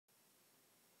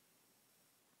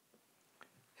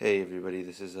Hey everybody,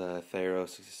 this is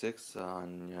Thero66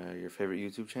 on your favorite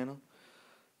YouTube channel.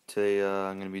 Today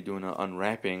I'm going to be doing an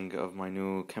unwrapping of my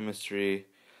new chemistry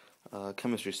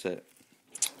set.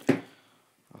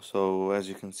 So as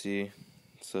you can see,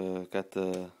 it's got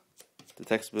the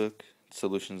textbook,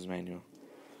 solutions manual.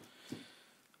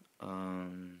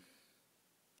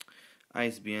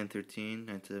 ISBN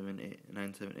 13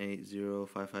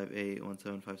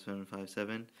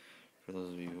 9780558175757 for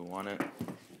those of you who want it.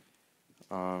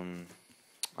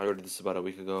 I ordered this about a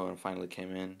week ago and finally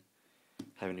came in.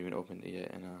 Haven't even opened it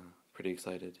yet and pretty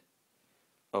excited.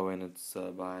 Oh, and it's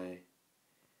by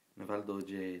Navaldo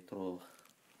J. Troll.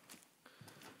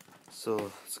 So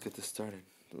let's get this started.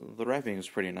 The wrapping is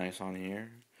pretty nice on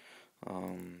here.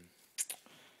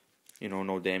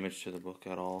 No damage to the book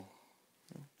at all.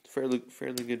 Fairly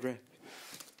good wrap.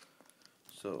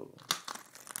 So,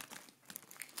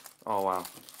 oh wow,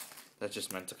 that's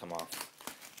just meant to come off.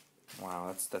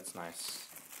 Wow, that's nice.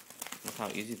 Look how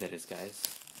easy that is, guys.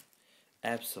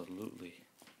 Absolutely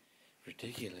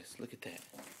ridiculous. Look at that.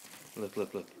 Look.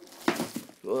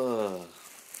 Ugh.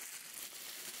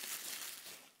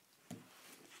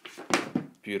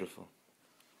 Beautiful.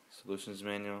 Solutions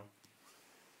manual.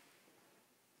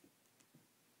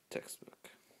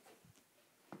 Textbook.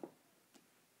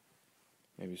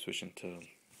 Maybe switch into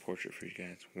portrait for you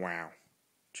guys. Wow.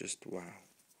 Just wow.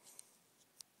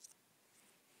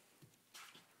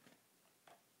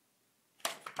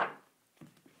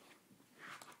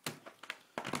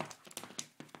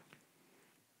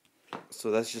 So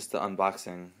that's just the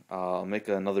unboxing. I'll make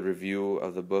another review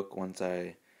of the book once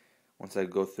I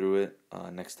go through it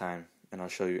next time, and I'll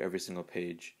show you every single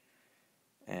page,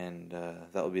 and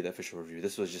that will be the official review.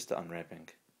 This was just the unwrapping.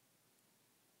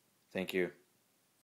 Thank you.